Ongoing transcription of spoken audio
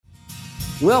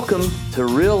Welcome to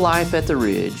Real Life at the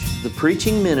Ridge, the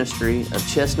preaching ministry of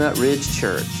Chestnut Ridge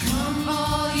Church. Come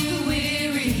all you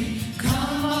weary,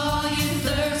 come all you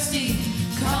thirsty,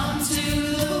 come to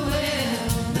the well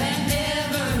that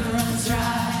never runs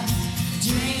dry.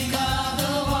 Drink of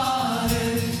the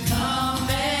water, come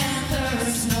and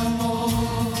thirst no more.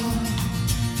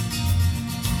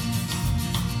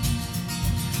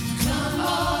 Come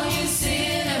all you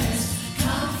sinners,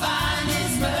 come find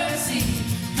His mercy,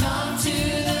 come to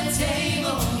the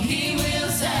table, He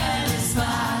will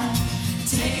satisfy.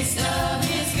 Taste of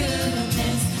His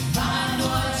goodness, find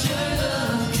what you're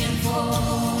looking for.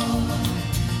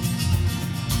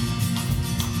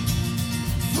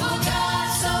 For God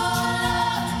so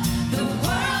loved the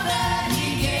world that He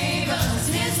gave us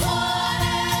His one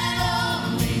and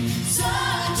only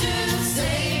Son to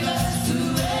save us.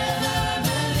 Whoever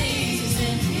believes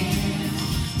in Him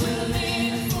will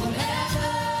live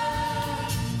forever.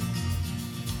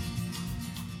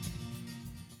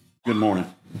 Good morning.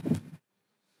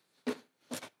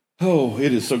 Oh,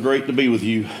 it is so great to be with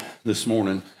you this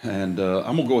morning. And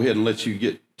I'm going to go ahead and let you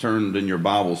get turned in your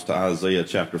Bibles to Isaiah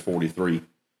chapter 43.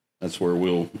 That's where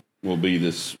we'll be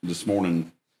this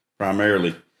morning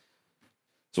primarily.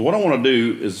 So what I want to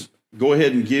do is go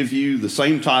ahead and give you the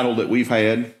same title that we've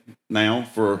had now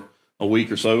for a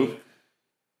week or so.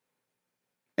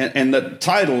 And the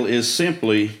title is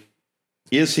simply,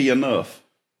 Is He Enough?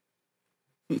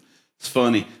 It's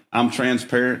funny. I'm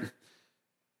transparent.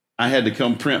 I had to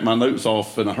come print my notes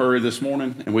off in a hurry this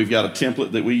morning, and we've got a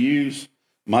template that we use.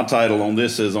 My title on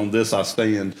this is, On This I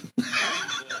Stand.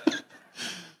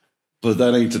 But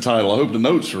that ain't the title. I hope the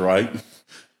notes are right.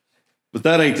 But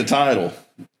that ain't the title.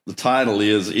 The title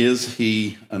is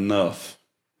He Enough?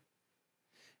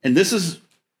 And this is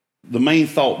the main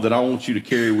thought that I want you to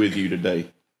carry with you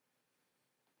today.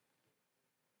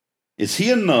 Is He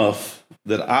enough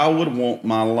that I would want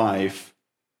my life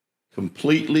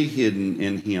completely hidden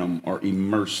in Him or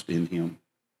immersed in Him?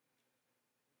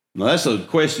 Now, that's a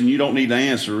question you don't need to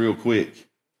answer real quick.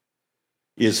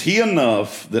 Is He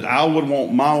enough that I would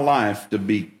want my life to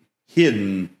be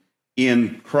hidden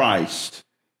in Christ,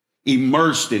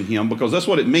 immersed in Him? Because that's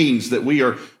what it means that we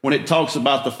are, when it talks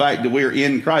about the fact that we are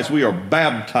in Christ, we are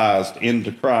baptized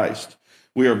into Christ.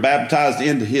 We are baptized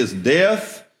into His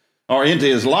death, or into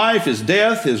His life, His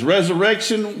death, His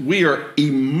resurrection. We are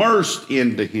immersed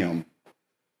into Him.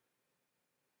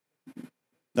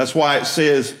 That's why it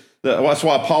says, that's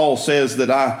why Paul says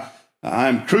that I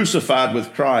am crucified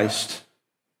with Christ.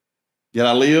 Yet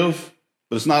I live,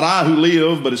 but it's not I who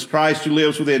live, but it's Christ who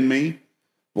lives within me.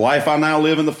 The life I now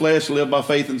live in the flesh, I live by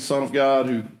faith in the Son of God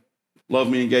who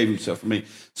loved me and gave Himself for me.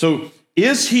 So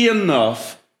is He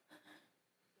enough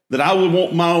that I would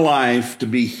want my life to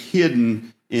be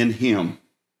hidden in Him?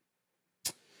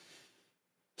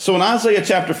 So in Isaiah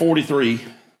chapter 43,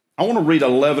 I want to read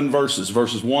 11 verses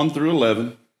 1 through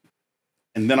 11,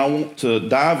 and then I want to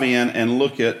dive in and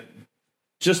look at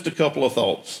just a couple of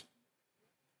thoughts.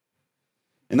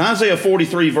 In Isaiah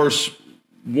 43, verse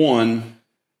 1,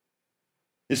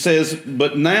 it says,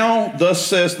 "But now thus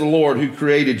says the Lord who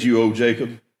created you, O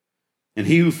Jacob, and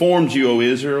He who formed you, O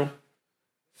Israel,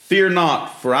 fear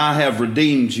not, for I have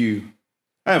redeemed you.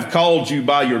 I have called you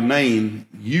by your name.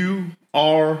 You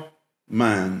are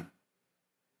mine.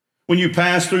 When you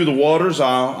pass through the waters,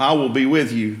 I will be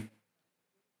with you.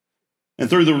 And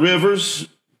through the rivers,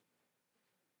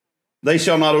 they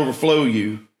shall not overflow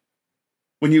you.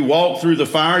 When you walk through the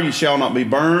fire, you shall not be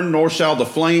burned, nor shall the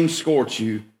flames scorch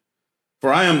you.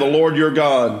 For I am the Lord your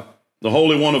God, the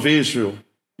Holy One of Israel,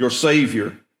 your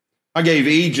Savior. I gave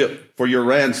Egypt for your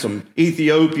ransom,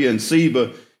 Ethiopia and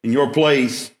Seba in your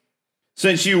place,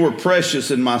 since you were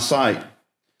precious in my sight.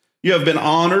 You have been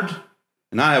honored,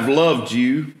 and I have loved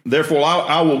you. Therefore,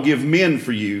 I will give men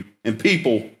for you and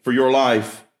people for your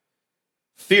life.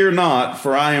 Fear not,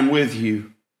 for I am with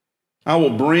you. I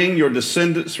will bring your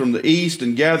descendants from the east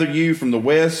and gather you from the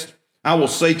west. I will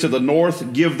say to the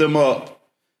north, give them up,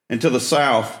 and to the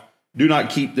south, do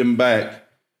not keep them back.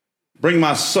 Bring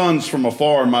my sons from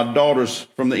afar and my daughters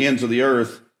from the ends of the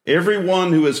earth.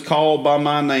 Everyone who is called by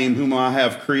my name, whom I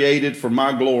have created for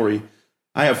my glory,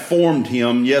 I have formed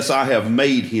him. Yes, I have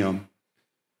made him.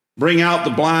 Bring out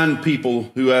the blind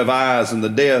people who have eyes and the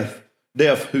deaf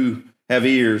who have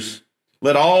ears.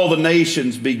 Let all the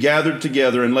nations be gathered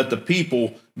together and let the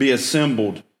people be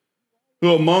assembled.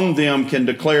 Who among them can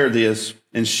declare this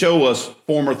and show us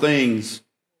former things?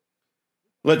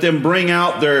 Let them bring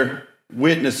out their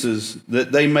witnesses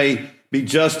that they may be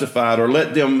justified, or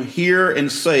let them hear and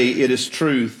say it is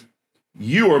truth.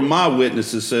 You are my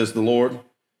witnesses, says the Lord,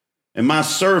 and my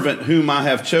servant whom I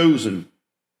have chosen,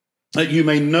 that you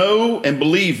may know and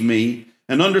believe me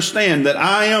and understand that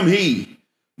I am he.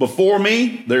 Before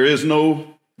me there is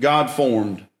no God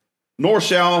formed, nor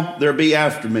shall there be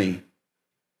after me.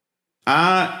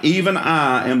 Even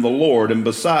I am the Lord, and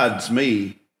besides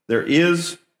me there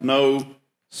is no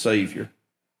Savior.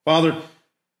 Father,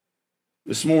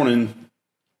 this morning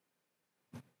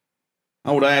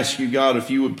I would ask you, God,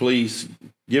 if you would please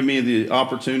give me the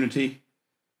opportunity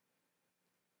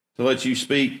to let you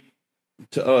speak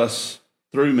to us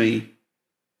through me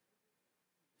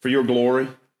for your glory.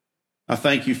 I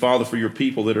thank you, Father, for your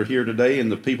people that are here today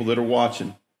and the people that are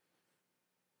watching.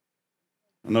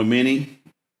 I know many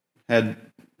had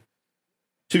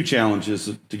two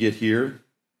challenges to get here: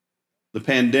 the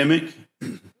pandemic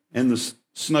and the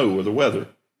snow or the weather.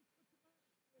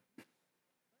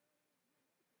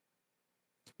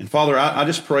 And Father, I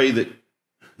just pray that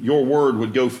your word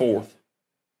would go forth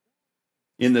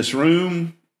in this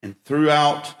room and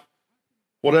throughout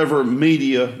whatever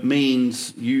media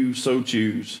means you so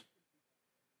choose.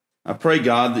 I pray,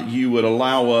 God, that you would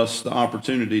allow us the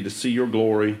opportunity to see your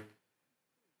glory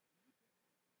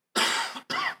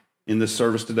in this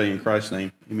service today. In Christ's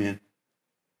name, amen.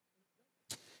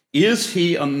 Is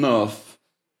he enough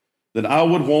that I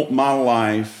would want my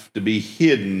life to be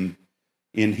hidden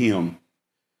in him?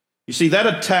 You see, that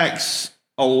attacks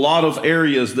a lot of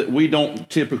areas that we don't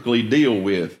typically deal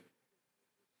with.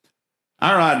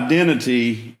 Our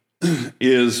identity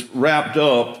is wrapped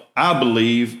up, I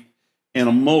believe, in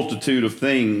a multitude of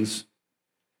things.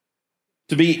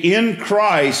 To be in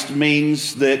Christ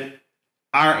means that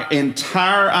our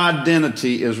entire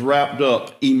identity is wrapped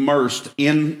up, immersed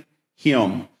in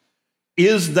him.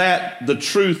 Is that the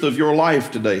truth of your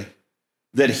life today?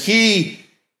 That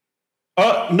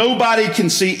nobody can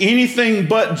see anything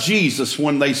but Jesus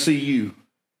when they see you.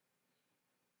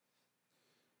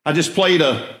 I just played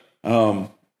a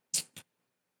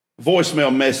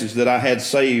voicemail message that I had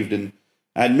saved, and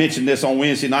I had mentioned this on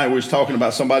Wednesday night. We was talking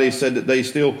about somebody who said that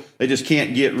they just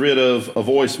can't get rid of a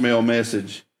voicemail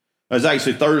message. It was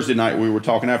actually Thursday night we were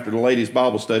talking after the ladies'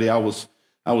 Bible study. I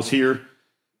was here.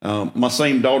 My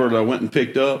same daughter that I went and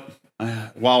picked up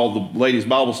while the ladies'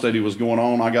 Bible study was going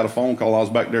on. I got a phone call. I was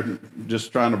back there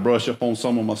just trying to brush up on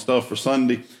some of my stuff for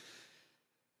Sunday.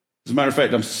 As a matter of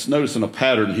fact, I'm noticing a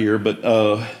pattern here,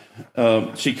 but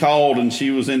she called and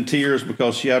she was in tears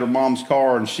because she had her mom's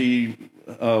car and she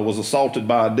was assaulted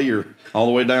by a deer all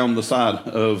the way down the side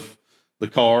of the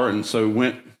car, and so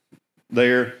went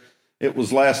there. It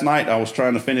was last night I was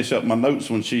trying to finish up my notes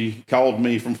when she called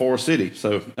me from Forest City.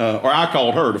 So, or I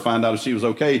called her to find out if she was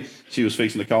okay. She was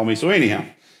fixing to call me. So anyhow,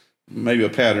 maybe a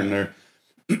pattern there.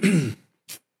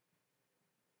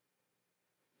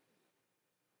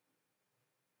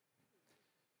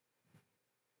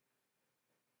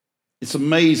 It's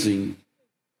amazing.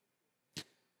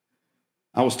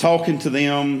 I was talking to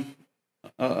them,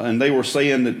 and they were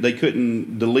saying that they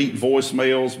couldn't delete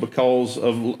voicemails because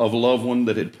of a loved one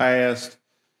that had passed.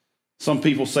 Some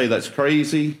people say that's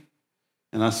crazy.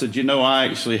 And I said, I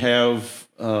actually have,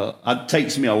 it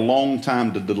takes me a long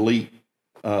time to delete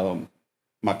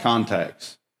my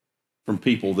contacts from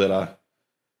people that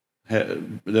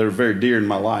that are very dear in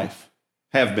my life,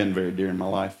 have been very dear in my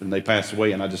life, and they pass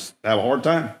away, and I just have a hard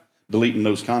time deleting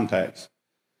those contacts.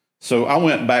 So I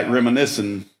went back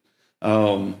reminiscing,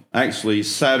 actually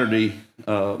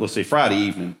Friday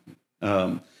evening,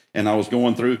 and I was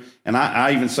going through, and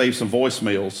I even saved some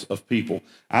voicemails of people.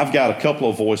 I've got a couple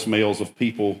of voicemails of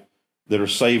people that are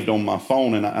saved on my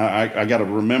phone, and I got to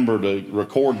remember to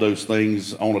record those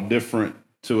things on a different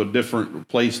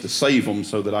place to save them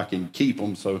so that I can keep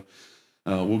them. So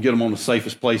we'll get them on the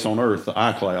safest place on earth, the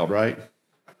iCloud, right?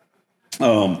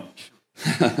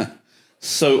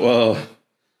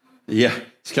 Yeah,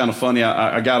 it's kind of funny.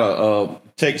 I got a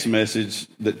text message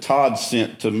that Todd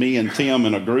sent to me and Tim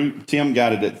in a group. Tim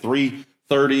got it at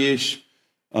 3:30-ish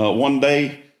one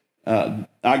day.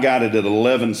 I got it at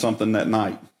 11 something that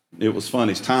night. It was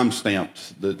funny. It's time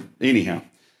stamped. Anyhow,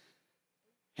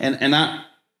 and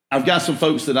I've got some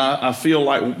folks that I feel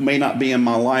like may not be in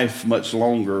my life much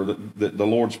longer. That the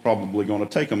Lord's probably going to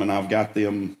take them, and I've got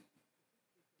voicemails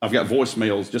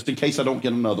just in case I don't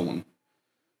get another one,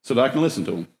 so that I can listen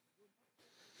to them.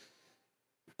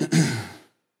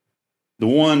 The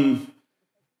one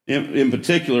in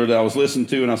particular that I was listening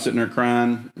to, and I was sitting there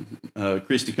crying,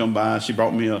 Christy come by. She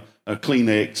brought me a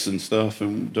Kleenex and stuff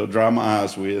and to dry my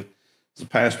eyes with. It's a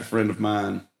pastor friend of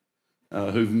mine,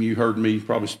 whom you heard me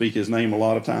probably speak his name a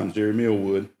lot of times, Jerry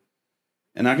Millwood.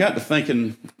 And I got to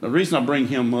thinking, the reason I bring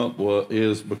him up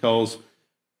is because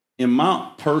in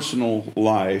my personal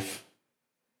life,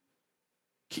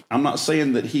 I'm not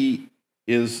saying that he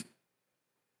is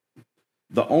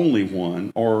the only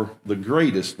one or the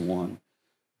greatest one,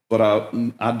 but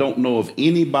I don't know of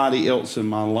anybody else in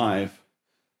my life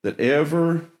that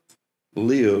ever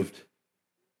lived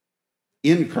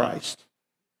in Christ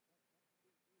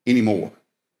any more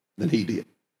than he did.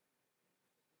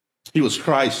 He was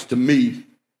Christ to me.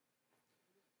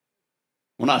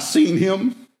 When I seen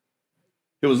him,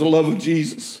 it was the love of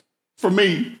Jesus for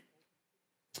me.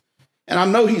 And I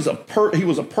know he was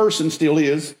a person, still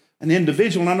is, an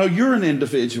individual, and I know you're an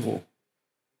individual.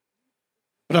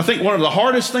 But I think one of the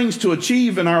hardest things to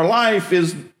achieve in our life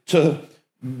is to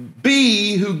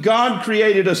be who God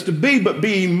created us to be, but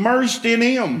be immersed in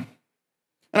him.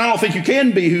 And I don't think you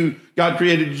can be who God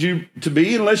created you to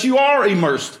be unless you are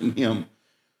immersed in him.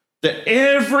 That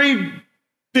every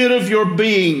bit of your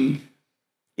being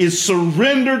is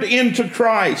surrendered into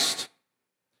Christ.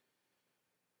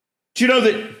 Do you know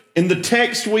that in the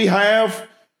text we have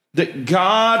that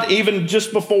God, even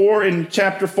just before in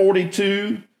chapter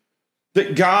 42,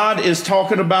 that God is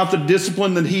talking about the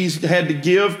discipline that he's had to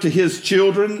give to his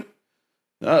children,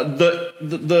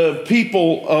 the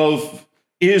people of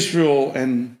Israel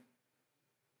and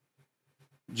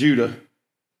Judah,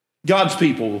 God's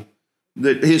people,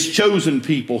 that his chosen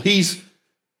people. He's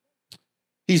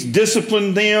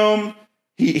disciplined them.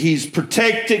 He's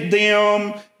protected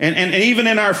them. And even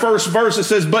in our first verse, it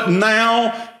says, but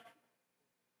now,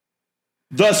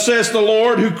 thus says the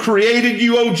Lord, who created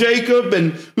you, O Jacob,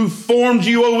 and who formed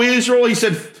you, O Israel. He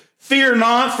said, fear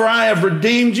not, for I have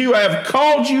redeemed you. I have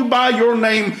called you by your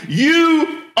name.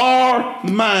 You are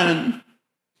mine.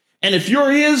 And if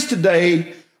you're his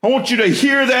today, I want you to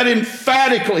hear that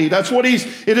emphatically. That's what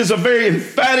it is a very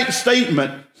emphatic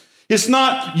statement. It's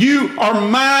not, you are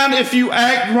mine if you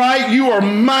act right. You are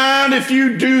mine if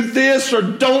you do this or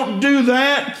don't do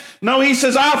that. No, he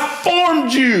says, I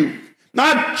formed you.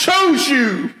 I chose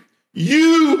you.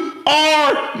 You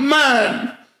are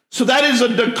mine. So that is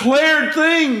a declared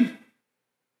thing.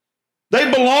 They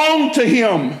belong to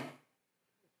him.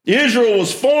 Israel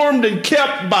was formed and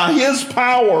kept by his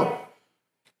power.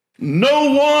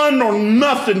 No one or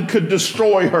nothing could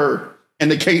destroy her, and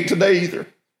they can't today either.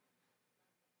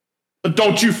 But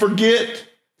don't you forget,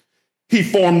 he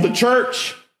formed the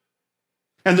church.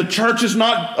 And the church is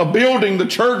not a building. The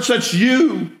church, that's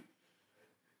you.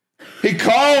 He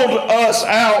called us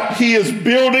out. He is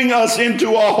building us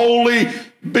into a holy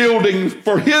building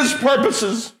for his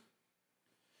purposes.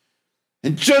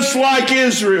 And just like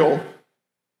Israel,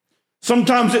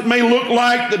 sometimes it may look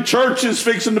like the church is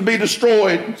fixing to be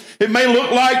destroyed. It may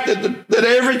look like that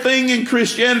everything in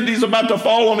Christianity is about to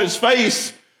fall on its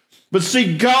face. But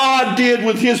see, God did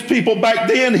with his people back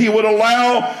then. He would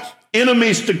allow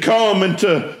enemies to come and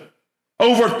to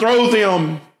overthrow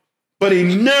them, but he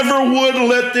never would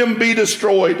let them be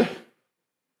destroyed.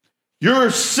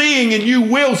 You're seeing and you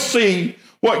will see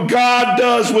what God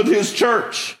does with his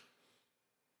church.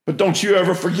 But don't you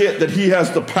ever forget that he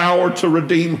has the power to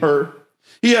redeem her.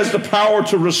 He has the power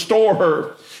to restore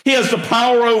her. He has the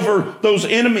power over those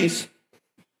enemies.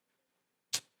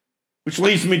 Which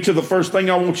leads me to the first thing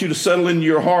I want you to settle into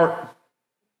your heart.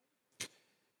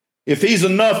 If he's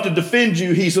enough to defend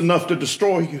you, he's enough to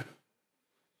destroy you.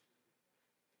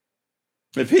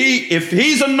 If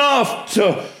he's enough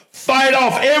to fight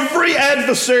off every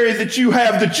adversary that you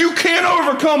have that you can't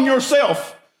overcome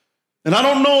yourself. And I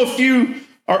don't know if you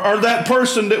are that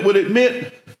person that would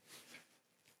admit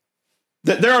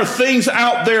that there are things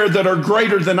out there that are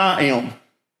greater than I am.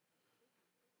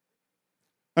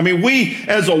 I mean, we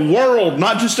as a world,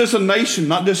 not just as a nation,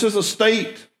 not just as a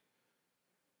state,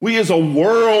 we as a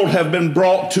world have been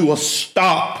brought to a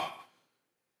stop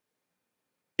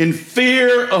in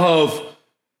fear of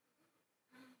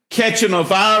catching a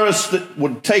virus that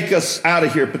would take us out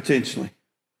of here potentially.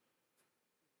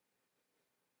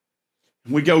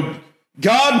 We go,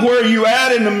 God, where are you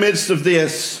at in the midst of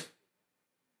this?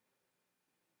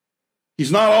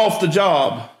 He's not off the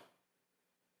job.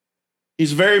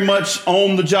 He's very much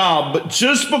on the job. But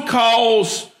just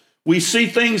because we see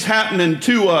things happening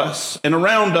to us and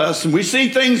around us, and we see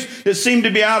things that seem to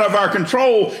be out of our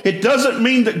control, it doesn't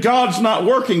mean that God's not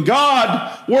working.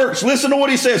 God works. Listen to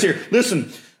what he says here.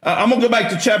 Listen, I'm going to go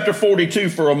back to chapter 42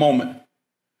 for a moment.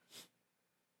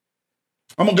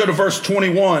 I'm going to go to verse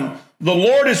 21. The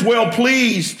Lord is well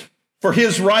pleased for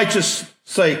his righteous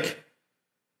sake.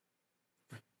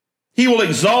 He will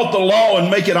exalt the law and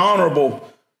make it honorable.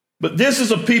 But this is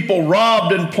a people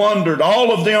robbed and plundered.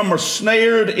 All of them are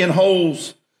snared in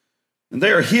holes. And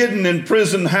they are hidden in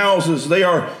prison houses. They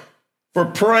are for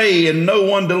prey and no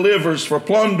one delivers, for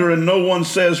plunder and no one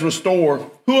says restore.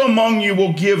 Who among you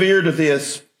will give ear to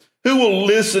this? Who will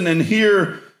listen and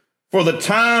hear for the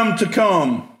time to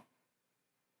come.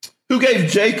 Who gave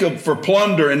Jacob for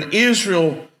plunder and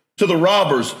Israel to the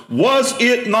robbers? Was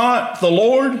it not the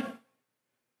Lord?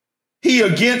 He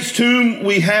against whom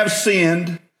we have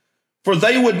sinned, for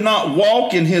they would not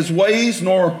walk in his ways,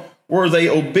 nor were they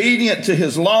obedient to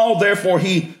his law. Therefore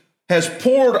he has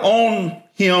poured on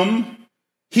him,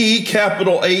 he,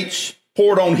 capital H,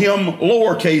 poured on him,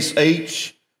 lowercase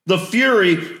h, the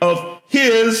fury of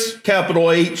his,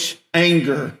 capital H,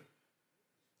 anger,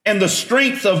 and the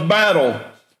strength of battle.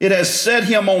 It has set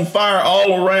him on fire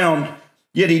all around,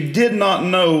 yet he did not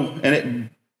know, and it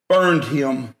burned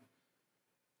him,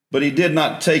 but he did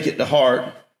not take it to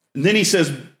heart. And then he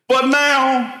says, but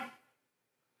now,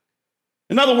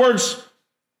 in other words,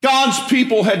 God's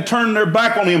people had turned their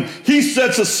back on him. He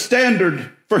sets a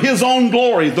standard for his own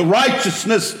glory, the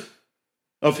righteousness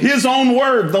of his own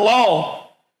word, the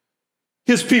law.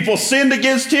 His people sinned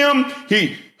against him.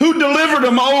 Who delivered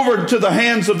them over to the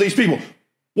hands of these people?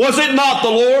 Was it not the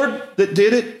Lord that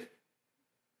did it?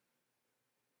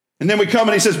 And then we come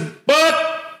and he says,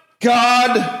 but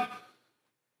God,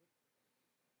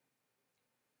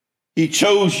 he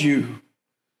chose you.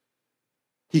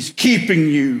 He's keeping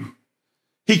you.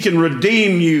 He can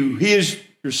redeem you. He is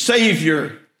your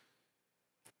Savior.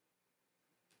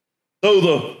 Though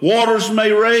the waters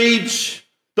may rage,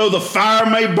 though the fire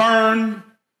may burn,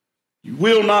 you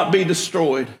will not be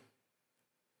destroyed.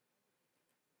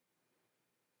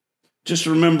 Just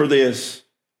remember this.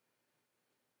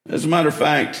 As a matter of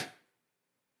fact,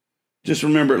 just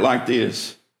remember it like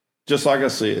this. Just like I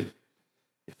said,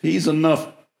 if he's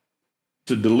enough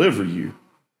to deliver you,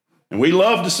 and we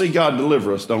love to see God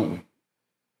deliver us, don't we?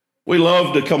 We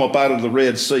love to come up out of the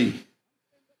Red Sea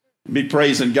and be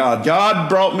praising God. God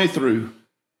brought me through.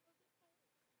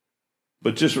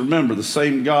 But just remember, the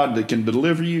same God that can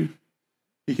deliver you,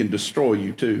 he can destroy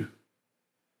you too.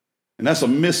 And that's a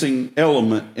missing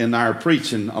element in our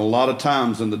preaching a lot of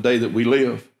times in the day that we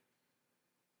live.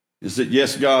 Is that,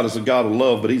 yes, God is a God of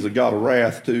love, but he's a God of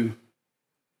wrath too.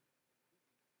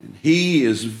 And he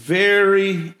is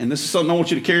very, and this is something I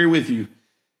want you to carry with you,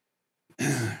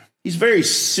 he's very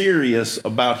serious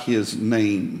about his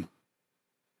name.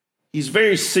 He's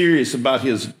very serious about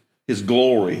his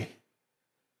glory.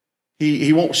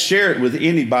 He won't share it with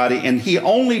anybody, and he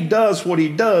only does what he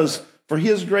does for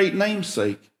his great name's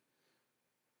sake.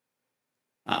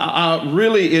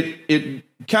 It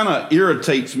kind of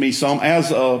irritates me some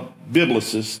as a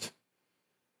biblicist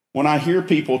when I hear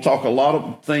people talk a lot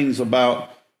of things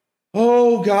about,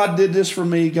 oh, God did this for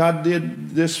me, God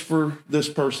did this for this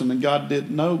person, and God did.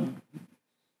 No,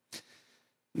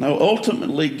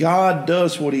 ultimately, God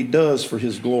does what he does for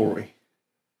his glory.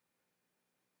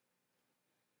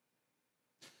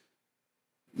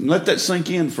 Let that sink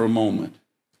in for a moment.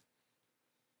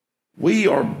 We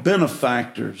are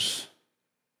benefactors.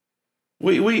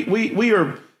 We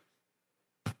are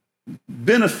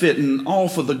benefiting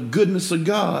off of the goodness of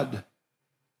God.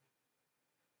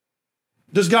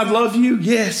 Does God love you?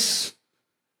 Yes.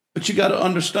 But you got to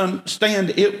understand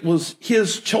it was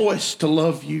his choice to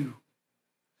love you.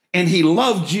 And he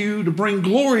loved you to bring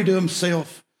glory to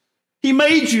himself. He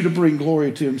made you to bring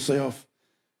glory to himself.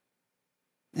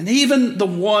 And even the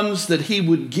ones that he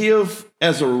would give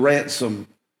as a ransom.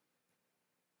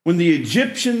 When the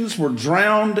Egyptians were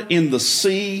drowned in the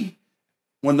sea,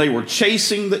 when they were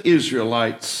chasing the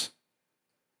Israelites,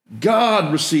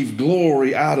 God received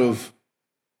glory out of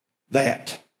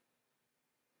that.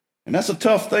 And that's a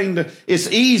tough thing to,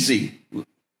 it's easy.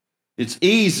 It's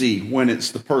easy when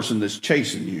it's the person that's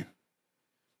chasing you.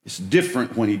 It's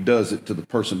different when he does it to the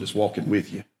person that's walking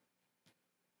with you.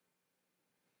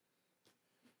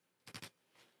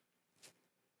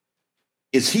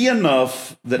 Is he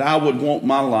enough that I would want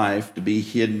my life to be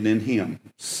hidden in him?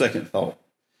 Second thought.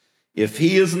 If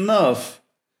he is enough,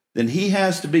 then he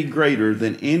has to be greater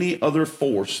than any other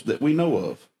force that we know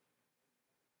of.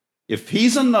 If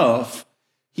he's enough,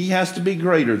 he has to be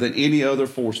greater than any other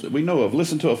force that we know of.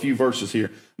 Listen to a few verses here.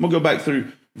 I'm going to go back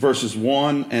through verses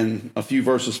 1 and a few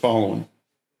verses following.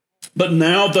 But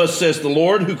now thus says the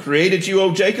Lord who created you,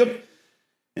 O Jacob,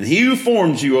 and he who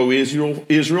formed you, O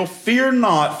Israel, fear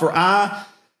not, for I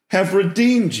have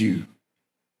redeemed you.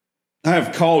 I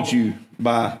have called you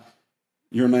by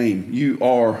your name. You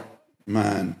are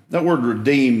mine. That word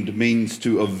redeemed means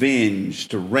to avenge,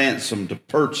 to ransom, to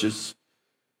purchase.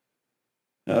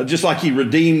 Just like he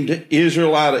redeemed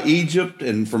Israel out of Egypt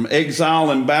and from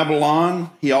exile in Babylon,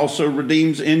 he also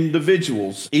redeems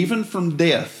individuals, even from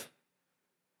death.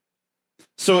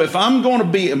 So if I'm going to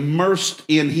be immersed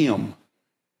in him,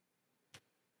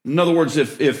 in other words,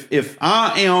 if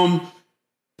I am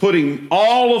putting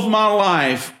all of my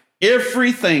life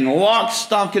everything lock,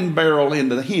 stock, and barrel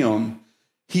into him,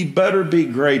 he better be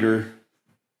greater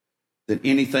than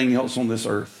anything else on this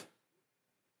earth.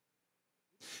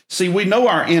 See, we know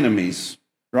our enemies,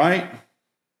 right?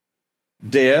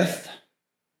 Death,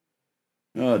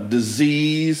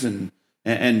 disease, and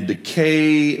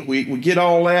decay. We get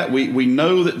all that. We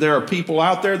know that there are people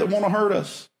out there that want to hurt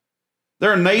us.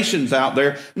 There are nations out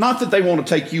there, not that they want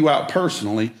to take you out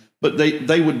personally, but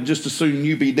they would just as soon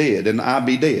you be dead and I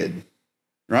be dead,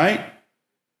 right?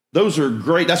 Those are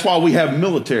great. That's why we have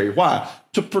military. Why?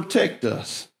 To protect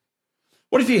us.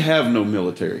 What if you have no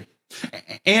military?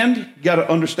 And you got to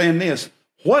understand this.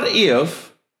 What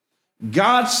if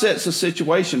God sets a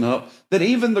situation up that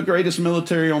even the greatest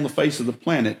military on the face of the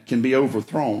planet can be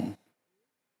overthrown?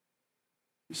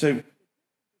 You say,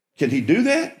 can he do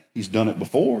that? He's done it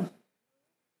before.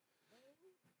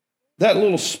 That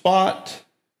little spot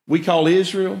we call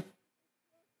Israel,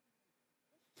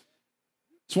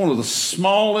 it's one of the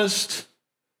smallest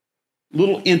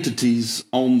little entities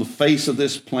on the face of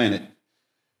this planet.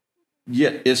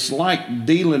 Yet it's like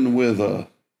dealing with a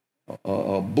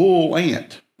bull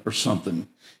ant or something.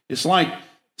 It's like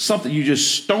something you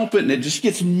just stomp it and it just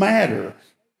gets madder.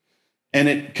 And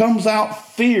it comes out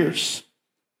fierce.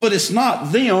 But it's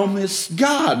not them, it's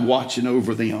God watching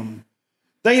over them.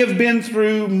 They have been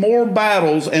through more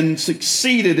battles and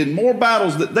succeeded in more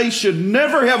battles that they should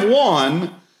never have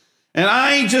won. And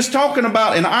I ain't just talking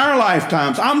about in our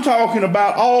lifetimes. I'm talking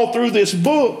about all through this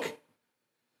book.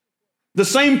 The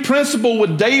same principle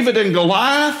with David and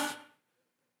Goliath.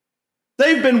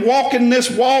 They've been walking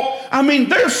this walk. I mean,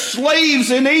 they're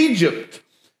slaves in Egypt.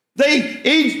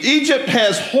 Egypt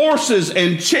has horses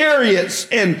and chariots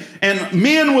and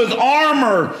men with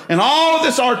armor and all of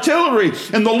this artillery.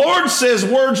 And the Lord says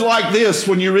words like this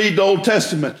when you read the Old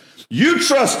Testament. You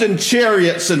trust in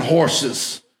chariots and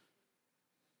horses,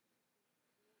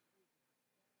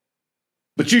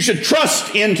 but you should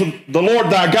trust into the Lord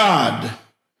thy God.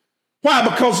 Why?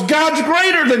 Because God's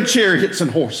greater than chariots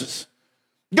and horses.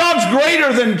 God's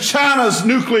greater than China's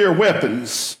nuclear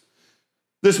weapons.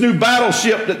 This new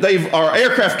battleship that or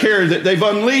aircraft carrier that they've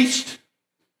unleashed.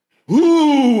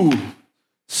 Ooh,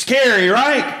 scary,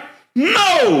 right?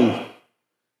 No,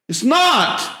 it's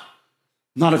not.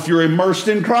 Not if you're immersed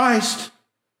in Christ.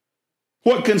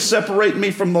 What can separate me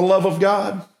from the love of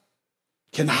God?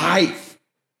 Can height?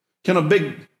 Can a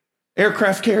big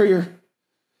aircraft carrier?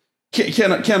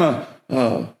 Can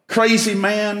a crazy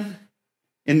man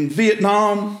in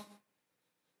Vietnam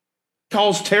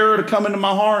cause terror to come into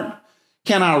my heart?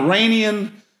 Can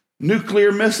Iranian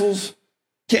nuclear missiles?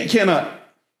 I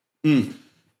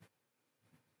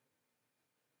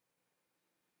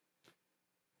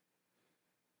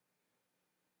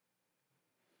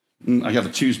got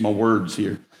to choose my words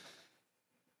here.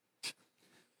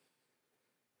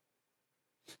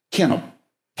 Can a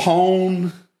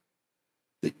pawn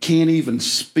that can't even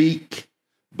speak,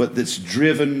 but that's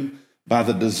driven by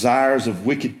the desires of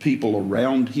wicked people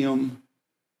around him,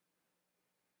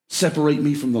 separate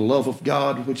me from the love of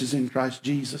God which is in Christ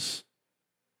Jesus?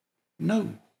 No.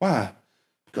 Why?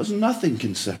 Because nothing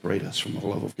can separate us from the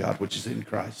love of God which is in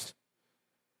Christ.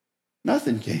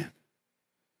 Nothing can.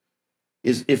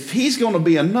 If he's going to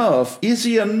be enough, is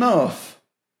he enough?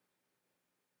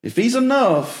 If he's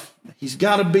enough, he's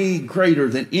got to be greater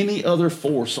than any other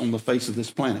force on the face of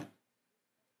this planet.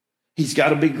 He's got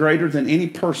to be greater than any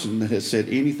person that has said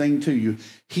anything to you.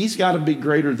 He's got to be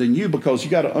greater than you, because you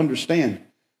got to understand,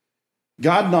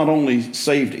 God not only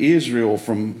saved Israel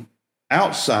from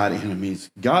outside enemies,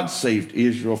 God saved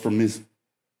Israel from his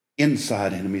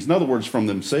inside enemies. In other words, from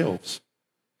themselves.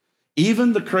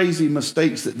 Even the crazy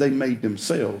mistakes that they made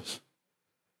themselves,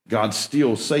 God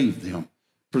still saved them,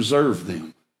 preserved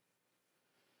them.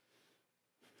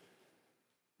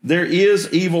 There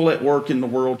is evil at work in the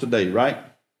world today, right?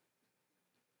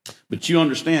 But you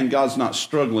understand God's not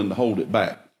struggling to hold it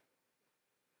back.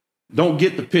 Don't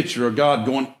get the picture of God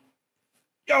going,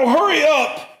 yo, hurry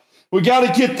up. We got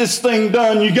to get this thing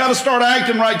done. You got to start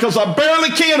acting right because I barely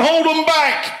can't hold them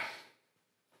back.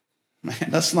 Man,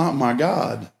 that's not my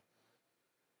God.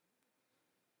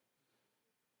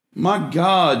 My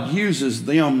God uses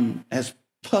them as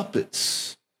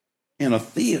puppets in a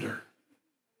theater.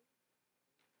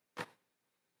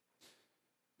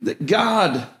 That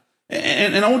God,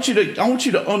 and I want you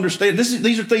to understand,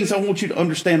 these are things I want you to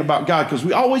understand about God, because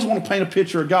we always want to paint a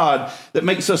picture of God that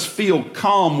makes us feel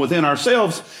calm within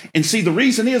ourselves. And see, the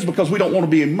reason is because we don't want to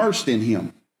be immersed in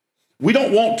him. We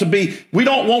don't want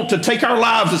to take our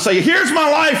lives and say, here's my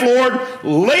life, Lord,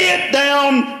 lay it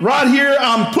down right here.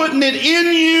 I'm putting it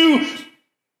in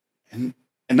you.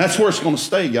 And that's where it's going to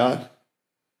stay, God.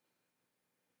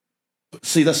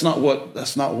 see, that's not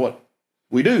what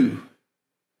we do.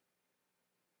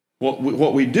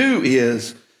 What we do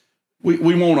is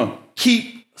we want to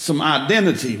keep some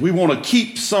identity. We want to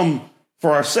keep some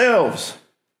for ourselves.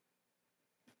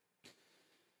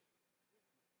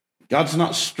 God's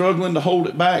not struggling to hold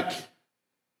it back.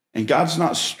 And God's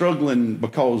not struggling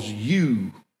because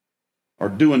you are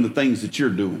doing the things that you're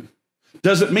doing.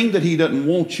 Doesn't mean that he doesn't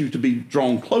want you to be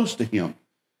drawn close to him.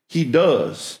 He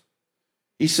does.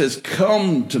 He says,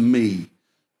 come to me,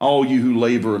 all you who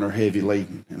labor and are heavy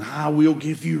laden, and I will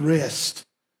give you rest.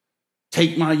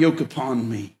 Take my yoke upon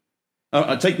me.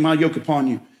 Take my yoke upon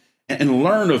you and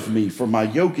learn of me, for my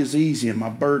yoke is easy and my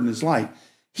burden is light.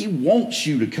 He wants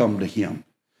you to come to him.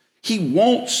 He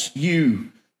wants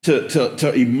you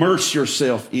to immerse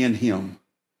yourself in him,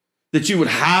 that you would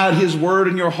hide his word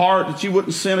in your heart, that you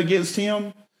wouldn't sin against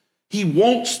him. He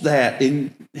wants that,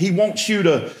 and he wants you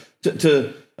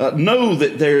to know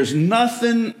that there's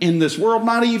nothing in this world,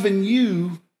 not even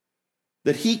you,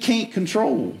 that he can't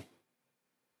control.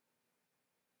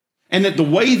 And that the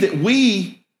way that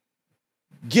we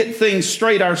get things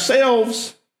straight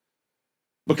ourselves,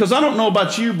 because I don't know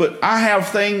about you, but I have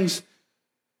things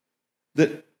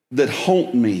that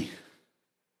haunt me.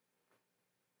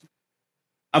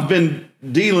 I've been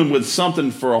dealing with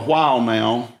something for a while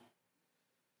now,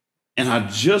 and I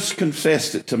just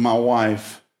confessed it to my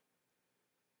wife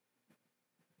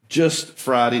just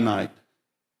Friday night.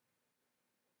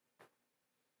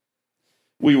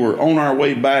 We were on our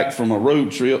way back from a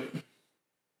road trip,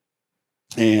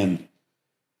 and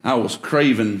I was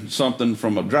craving something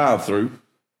from a drive-through,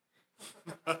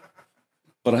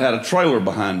 but I had a trailer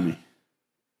behind me.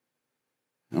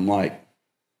 I'm like,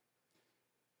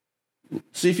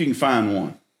 see if you can find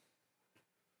one.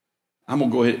 I'm going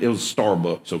to go ahead. It was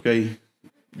Starbucks, okay?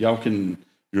 Y'all can,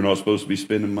 you're not supposed to be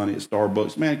spending money at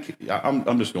Starbucks. Man,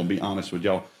 I'm just going to be honest with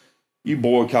y'all. You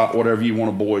boycott whatever you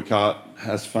want to boycott.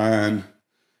 That's fine.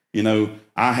 You know,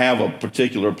 I have a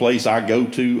particular place I go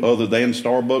to other than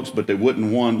Starbucks, but they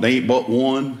ain't but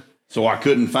one, so I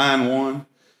couldn't find one.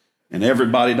 And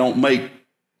everybody don't make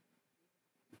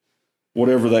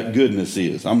whatever that goodness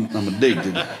is. I'm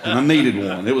addicted, and I needed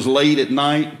one. It was late at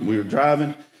night. We were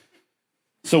driving.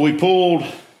 So we pulled.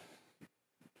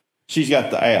 She's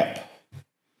got the app.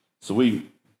 So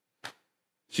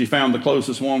she found the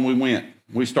closest one. We went.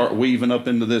 We start weaving up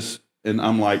into this, and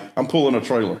I'm like, I'm pulling a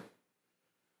trailer.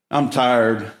 I'm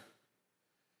tired.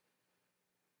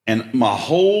 And my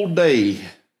whole day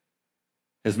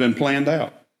has been planned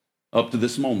out up to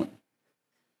this moment.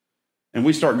 And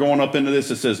we start going up into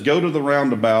this. It says, go to the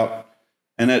roundabout,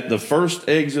 and at the first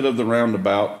exit of the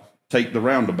roundabout, take the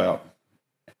roundabout.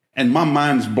 And my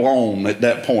mind's blown at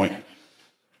that point.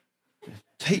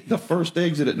 Take the first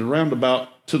exit at the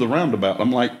roundabout to the roundabout.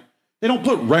 I'm like, they don't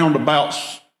put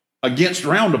roundabouts against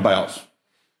roundabouts.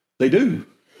 They do.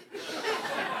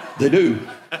 They do.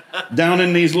 Down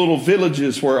in these little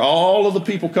villages where all of the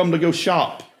people come to go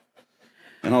shop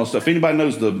and all that stuff. If anybody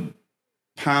knows the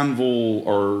Pineville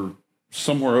or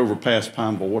somewhere over past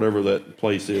Pineville, whatever that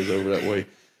place is over that way.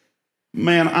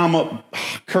 Man, I'm up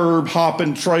curb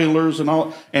hopping trailers and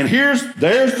all. And there's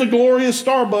the glorious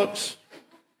Starbucks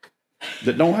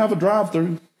that don't have a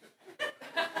drive-through.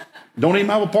 Don't even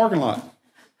have a parking lot.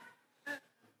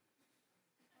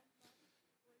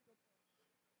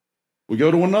 We go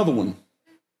to another one.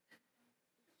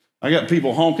 I got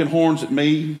people honking horns at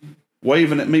me,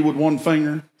 waving at me with one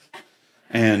finger,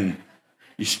 and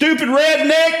you stupid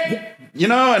redneck, you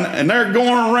know, and they're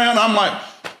going around. I'm like,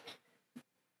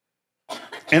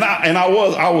 and I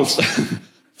was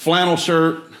flannel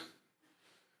shirt,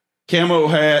 camo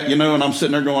hat, you know, and I'm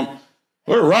sitting there going,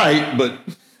 we're right, but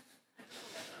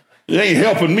it ain't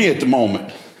helping me at the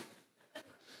moment.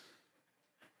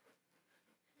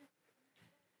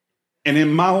 And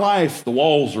in my life, the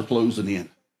walls are closing in.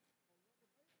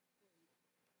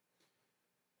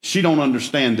 She don't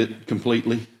understand it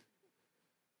completely.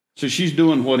 So she's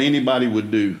doing what anybody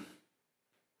would do.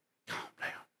 Calm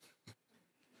down.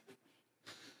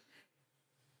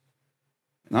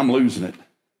 And I'm losing it.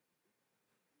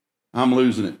 I'm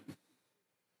losing it.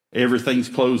 Everything's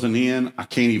closing in. I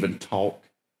can't even talk.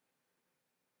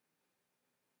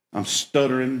 I'm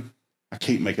stuttering. I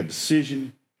can't make a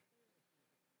decision.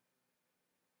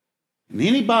 And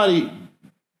anybody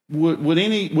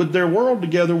would their world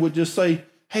together would just say,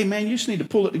 hey man, you just need to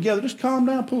pull it together. Just calm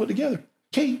down, pull it together.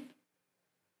 Can't.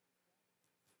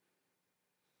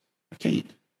 I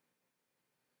can't.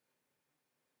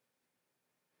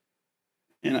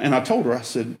 And I told her, I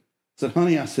said,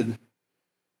 honey,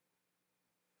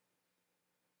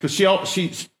 because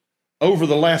she's over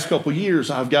the last couple of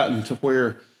years, I've gotten to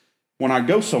where when I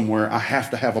go somewhere, I have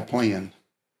to have a plan.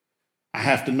 I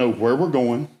have to know where we're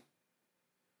going.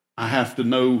 I have to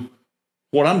know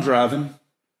what I'm driving.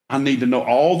 I need to know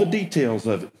all the details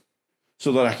of it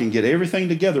so that I can get everything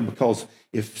together, because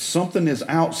if something is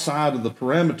outside of the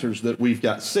parameters that we've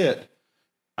got set,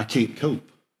 I can't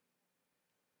cope.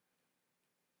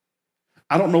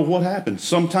 I don't know what happened.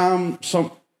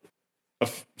 A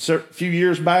few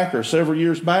years back or several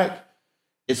years back,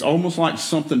 it's almost like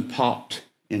something popped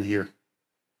in here.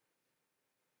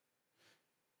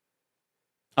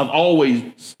 I've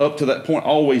always, up to that point,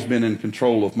 always been in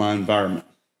control of my environment.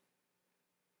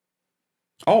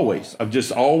 Always. I've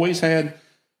just always had,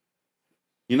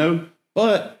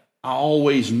 but I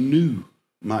always knew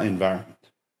my environment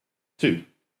too.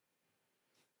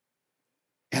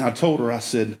 And I told her, I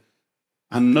said,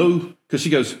 I know, because she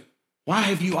goes, why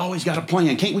have you always got a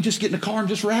plan? Can't we just get in the car and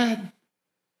just ride?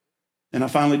 And I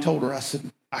finally told her, I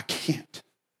said, I can't.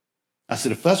 I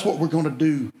said, if that's what we're going to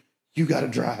do, you got to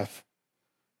drive,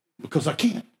 because I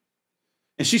can't.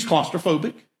 And she's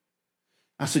claustrophobic.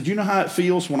 I said, you know how it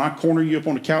feels when I corner you up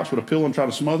on the couch with a pillow and try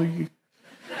to smother you?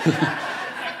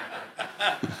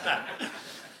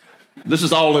 This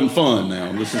is all in fun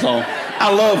now. This is all,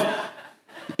 I love,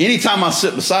 anytime I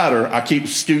sit beside her, I keep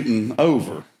scooting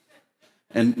over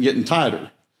and getting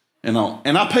tighter. And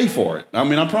I pay for it. I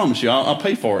mean, I promise you, I'll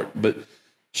pay for it. But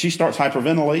she starts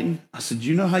hyperventilating. I said,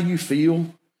 you know how you feel?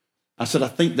 I said, I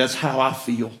think that's how I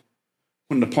feel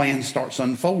when the plan starts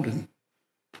unfolding.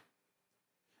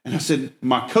 And I said,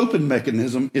 my coping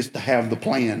mechanism is to have the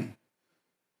plan.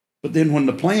 But then when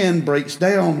the plan breaks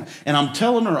down and I'm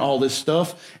telling her all this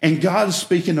stuff and God's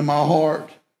speaking to my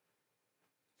heart.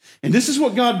 And this is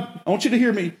what God, I want you to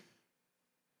hear me.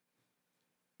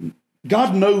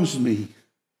 God knows me.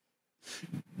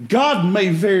 God may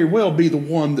very well be the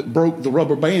one that broke the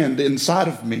rubber band inside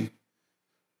of me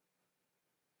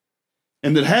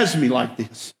and that has me like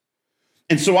this.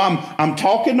 And so I'm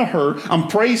talking to her, I'm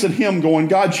praising him, going,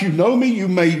 God, you know me, you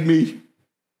made me.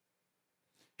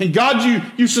 And God,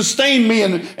 you sustain me,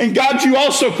 and God, you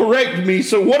also correct me.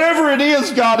 So whatever it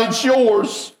is, God, it's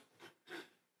yours.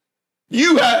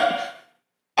 I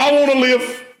want to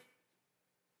live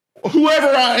whoever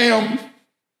I am.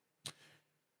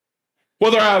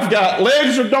 Whether I've got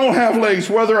legs or don't have legs,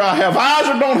 whether I have eyes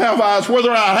or don't have eyes, whether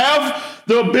I have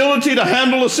the ability to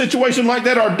handle a situation like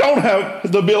that or don't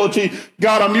have the ability,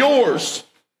 God, I'm yours.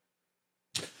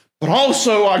 But I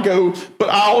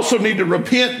also need to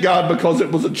repent, God, because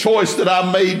it was a choice that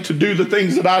I made to do the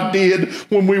things that I did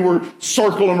when we were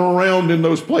circling around in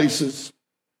those places.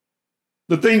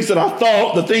 The things that I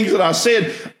thought, the things that I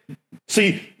said.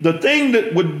 See, the thing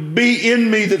that would be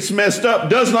in me that's messed up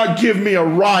does not give me a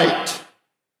right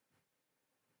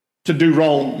to do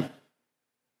wrong.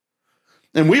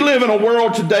 And we live in a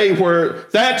world today where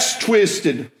that's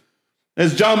twisted.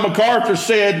 As John MacArthur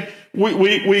said,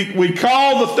 we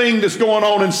call the thing that's going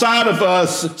on inside of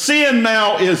us, sin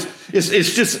now it's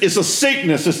a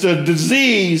sickness, it's a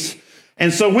disease.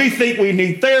 And so we think we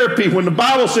need therapy when the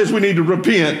Bible says we need to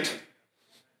repent.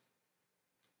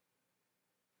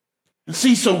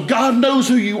 See, so God knows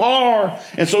who you are,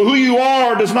 and so who you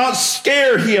are does not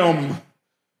scare him.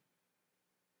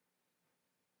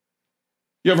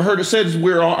 You ever heard it said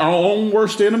we're our own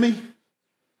worst enemy?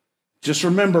 Just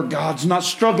remember, God's not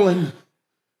struggling.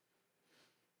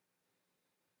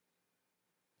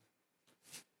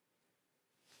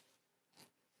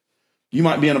 You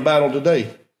might be in a battle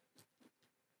today.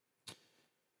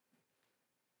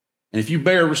 And if you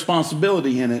bear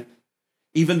responsibility in it,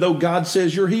 even though God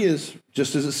says you're his,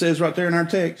 just as it says right there in our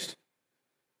text,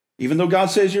 even though God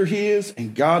says you're his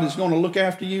and God is going to look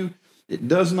after you, it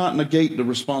does not negate the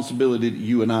responsibility that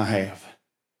you and I have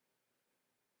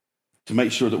to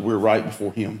make sure that we're right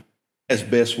before him as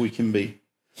best we can be.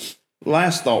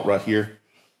 Last thought right here,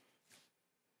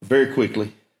 very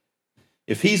quickly.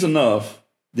 If he's enough,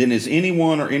 then is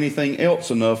anyone or anything else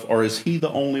enough, or is he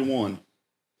the only one?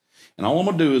 And all I'm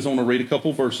going to do is I'm going to read a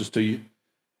couple verses to you.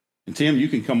 And Tim, you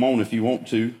can come on if you want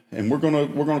to, and we're going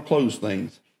to close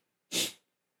things.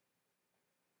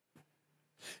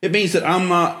 It means that I'm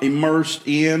not immersed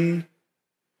in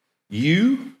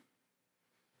you,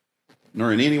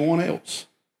 nor in anyone else,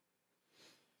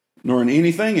 nor in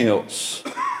anything else.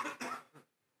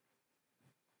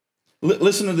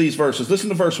 Listen to these verses. Listen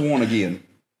to verse 1 again.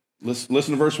 Listen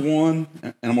to verse 1,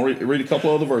 and I'm going to read a couple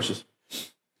other verses.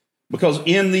 Because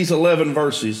in these 11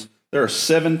 verses, there are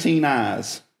 17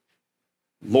 eyes.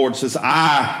 The Lord says,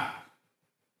 I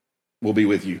will be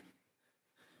with you.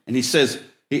 And he says,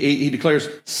 he declares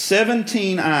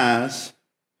 17 eyes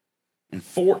and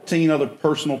 14 other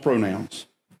personal pronouns.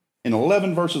 in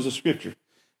 11 verses of Scripture.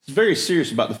 He's very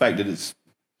serious about the fact that it's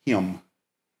him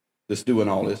that's doing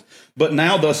all this. But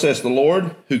now thus says the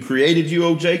Lord, who created you,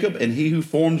 O Jacob, and he who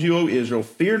formed you, O Israel,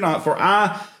 fear not, for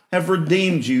I have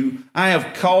redeemed you. I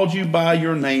have called you by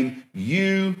your name.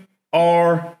 You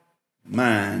are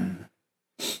mine.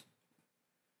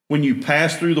 When you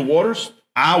pass through the waters,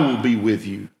 I will be with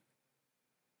you.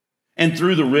 And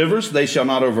through the rivers, they shall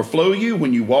not overflow you.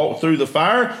 When you walk through the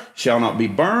fire, shall not be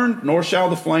burned, nor shall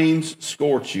the flames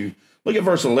scorch you. Look at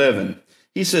verse 11.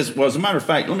 He says, well, as a matter of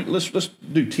fact, let's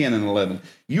do 10 and 11.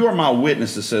 You are my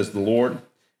witnesses, says the Lord,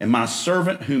 and my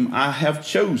servant whom I have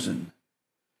chosen,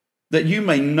 that you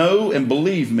may know and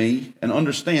believe me and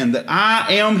understand that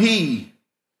I am he.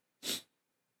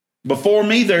 Before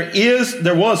me there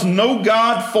was no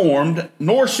God formed,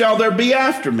 nor shall there be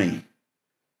after me.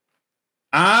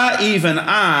 Even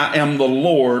I am the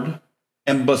Lord,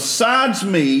 and besides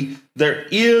me there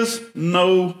is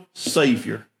no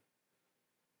Savior.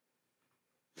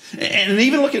 And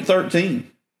even look at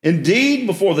 13. Indeed,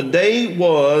 before the day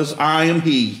was, I am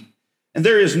he. And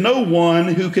there is no one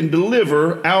who can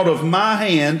deliver out of my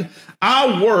hand.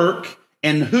 I work,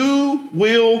 and who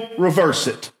will reverse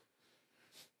it?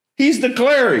 He's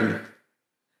declaring,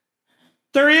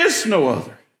 there is no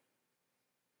other.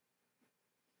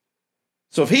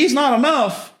 So if he's not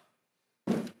enough,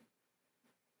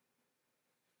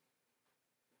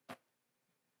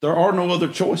 there are no other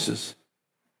choices.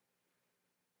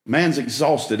 Man's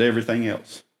exhausted everything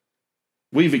else.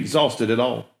 We've exhausted it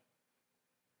all.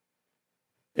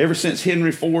 Ever since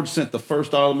Henry Ford sent the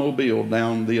first automobile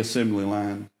down the assembly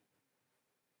line,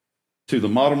 to the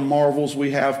modern marvels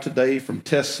we have today from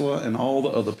Tesla and all the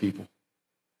other people.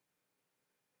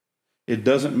 It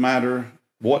doesn't matter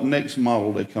what next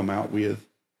model they come out with.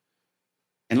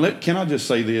 And can I just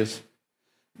say this?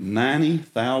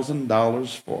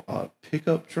 $90,000 for a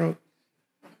pickup truck?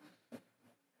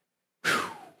 Whew.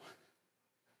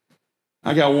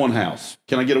 I got one house.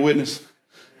 Can I get a witness?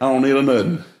 I don't need a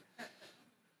nothing.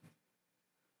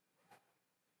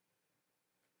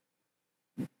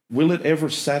 Will it ever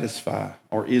satisfy,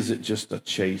 or is it just a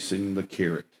chasing the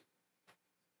carrot?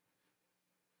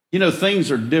 You know, things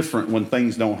are different when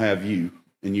things don't have you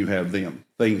and you have them.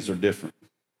 Things are different.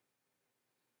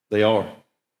 They are.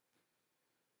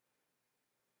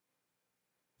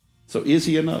 So is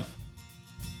he enough?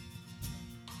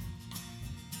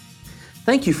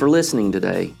 Thank you for listening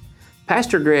today.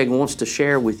 Pastor Greg wants to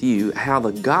share with you how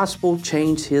the gospel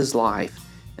changed his life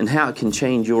and how it can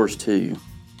change yours too.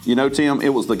 You know, Tim, it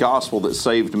was the gospel that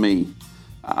saved me.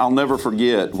 I'll never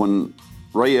forget when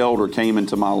Ray Elder came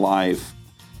into my life.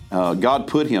 God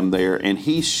put him there, and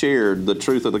he shared the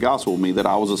truth of the gospel with me, that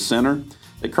I was a sinner,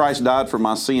 that Christ died for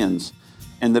my sins,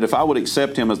 and that if I would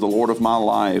accept him as the Lord of my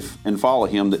life and follow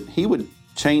him, that he would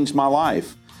change my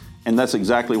life. And that's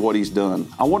exactly what he's done.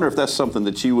 I wonder if that's something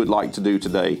that you would like to do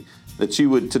today, that you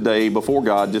would today, before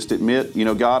God, just admit, you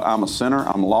know, God, I'm a sinner,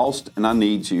 I'm lost, and I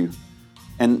need you.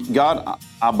 And God,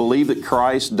 I believe that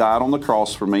Christ died on the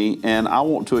cross for me, and I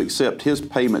want to accept his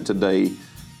payment today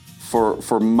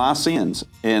for my sins,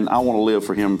 and I want to live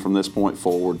for him from this point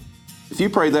forward. If you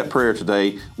pray that prayer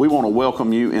today, we want to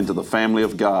welcome you into the family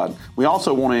of God. We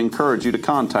also want to encourage you to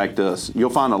contact us. You'll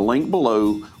find a link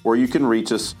below where you can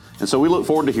reach us, and so we look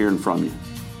forward to hearing from you.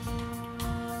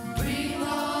 Bring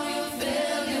all your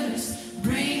failures,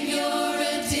 bring your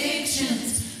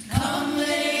addictions, come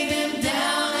lay them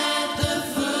down at the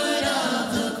foot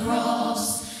of the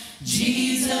cross.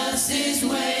 Jesus is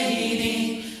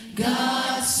waiting,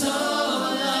 God so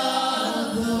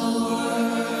loved the world.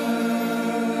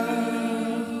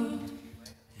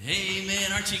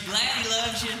 Amen. Aren't you glad he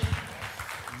loves you?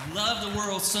 He loved the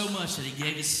world so much that he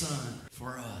gave his son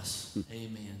for us.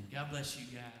 Amen. God bless you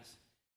guys.